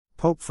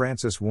Pope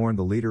Francis warned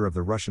the leader of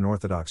the Russian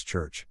Orthodox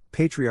Church,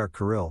 Patriarch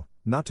Kirill,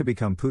 not to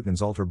become Putin's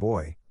altar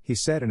boy, he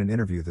said in an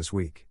interview this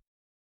week.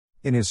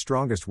 In his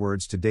strongest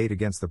words to date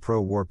against the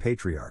pro-war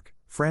patriarch,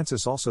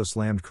 Francis also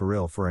slammed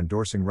Kirill for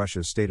endorsing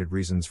Russia's stated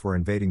reasons for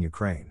invading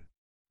Ukraine.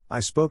 I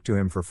spoke to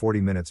him for 40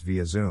 minutes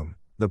via Zoom,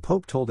 the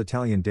Pope told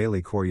Italian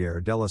daily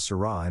Corriere della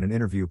Sera in an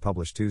interview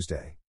published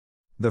Tuesday.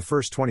 The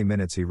first 20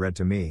 minutes he read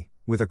to me,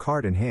 with a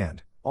card in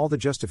hand, all the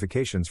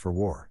justifications for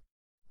war.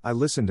 I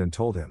listened and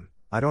told him,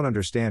 "I don't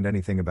understand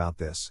anything about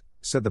this,"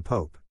 said the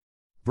Pope.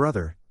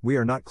 "Brother, we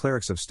are not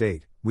clerics of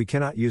state, we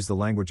cannot use the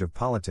language of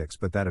politics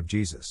but that of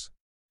Jesus.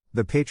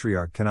 The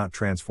Patriarch cannot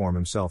transform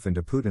himself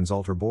into Putin's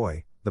altar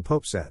boy," the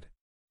Pope said.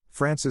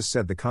 Francis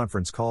said the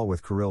conference call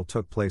with Kirill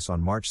took place on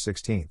March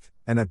 16,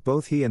 and that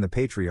both he and the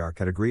Patriarch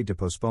had agreed to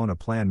postpone a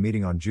planned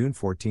meeting on June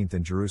 14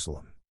 in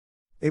Jerusalem.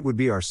 "It would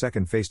be our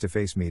second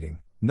face-to-face meeting,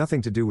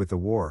 nothing to do with the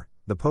war,"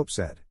 the Pope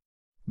said.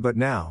 "But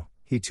now,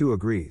 he too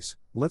agrees,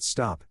 let's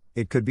stop,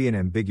 it could be an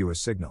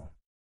ambiguous signal."